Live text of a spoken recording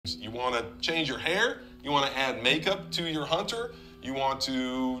You want to change your hair. You want to add makeup to your hunter. You want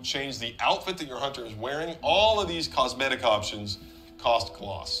to change the outfit that your hunter is wearing. All of these cosmetic options cost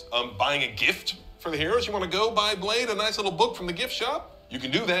Gloss. Buying a gift for the heroes. You want to go buy Blade, a nice little book from the gift shop. You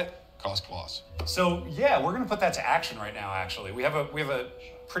can do that. Cost Gloss. So yeah, we're gonna put that to action right now. Actually, we have a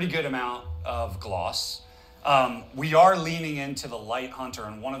pretty good amount of Gloss. We are leaning into the light hunter,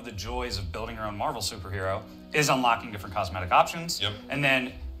 and one of the joys of building your own Marvel superhero is unlocking different cosmetic options, and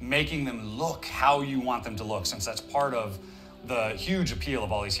then making them look how you want them to look, since that's part of the huge appeal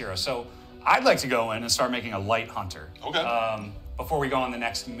of all these heroes. So I'd like to go in and start making a light hunter. Okay. Before we go on the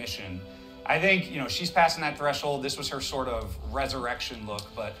next mission. I think, she's passing that threshold. This was her sort of resurrection look,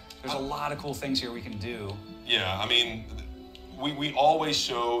 but there's a lot of cool things here we can do. Yeah, I mean, we always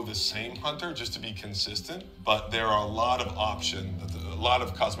show the same hunter just to be consistent, but there are a lot of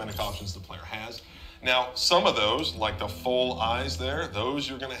cosmetic options the player has. Now, some of those, like the full eyes there, those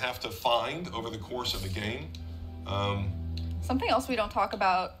you're going to have to find over the course of the game. Something else we don't talk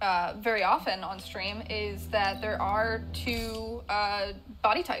about very often on stream is that there are 2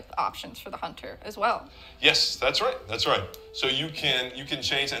 body type options for the hunter as well. Yes, that's right. That's right. So you can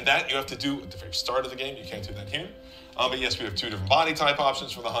change, and that you have to do at the very start of the game. You can't do that here. But yes, we have 2 different body type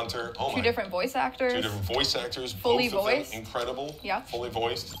options for the hunter. 2 different voice actors. 2 different voice actors. Fully both voiced. Of them incredible. Yeah. Fully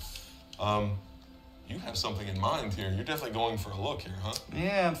voiced. You have something in mind here. You're definitely going for a look here, huh?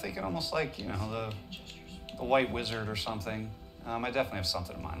 Yeah, I'm thinking almost like, the White Wizard or something. I definitely have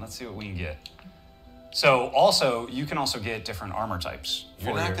something in mind. Let's see what we can get. So also, you can also get different armor types.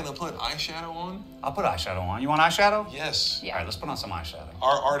 You're not going to put eyeshadow on? I'll put eyeshadow on. You want eyeshadow? Yes. Yeah. All right, let's put on some eyeshadow.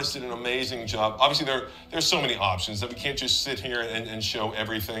 Our artist did an amazing job. Obviously, there's so many options that we can't just sit here and show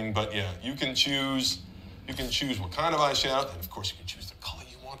everything. But yeah, you can choose what kind of eyeshadow, and of course you can choose the color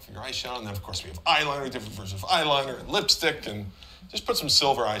you want for your eyeshadow. And then of course we have eyeliner, different versions of eyeliner, and lipstick, and just put some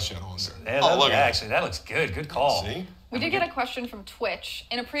silver eyeshadow on there. Yeah, actually, that looks good. Good call. See? We did get a question from Twitch.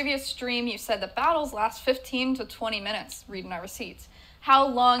 In a previous stream, you said that battles last 15 to 20 minutes, reading our receipts. How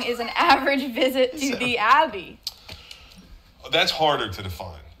long is an average visit to the Abbey? That's harder to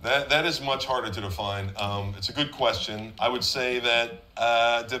define. That is much harder to define. It's a good question. I would say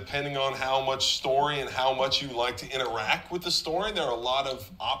that depending on how much story and how much you like to interact with the story, there are a lot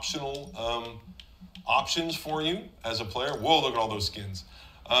of optional options for you as a player. Whoa, look at all those skins.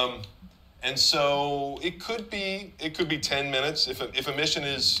 And so it could be 10 minutes. If a mission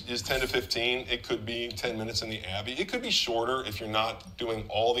is 10 to 15, it could be 10 minutes in the Abbey. It could be shorter if you're not doing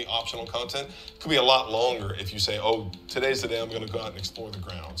all the optional content. It could be a lot longer if you say, oh, today's the day I'm going to go out and explore the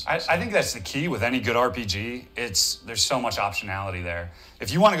grounds. I think that's the key with any good RPG. There's so much optionality there.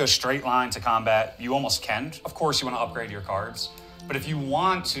 If you want to go straight line to combat, you almost can. Of course, you want to upgrade your cards. But if you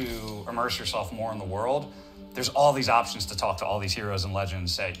want to immerse yourself more in the world, there's all these options to talk to all these heroes and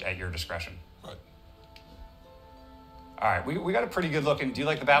legends at your discretion. Right. All right, we got a pretty good looking. Do you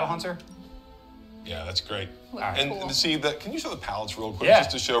like the Battle Hunter? Yeah, that's great. Cool. And see that. Can you show the palettes real quick? Yeah.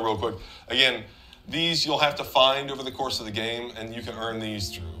 Just to show real quick. Again, these you'll have to find over the course of the game, and you can earn these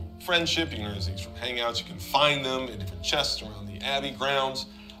through friendship. You can earn these from hangouts. You can find them in different chests around the Abbey grounds.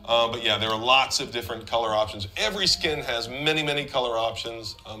 But yeah, there are lots of different color options. Every skin has many, many color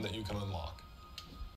options that you can unlock.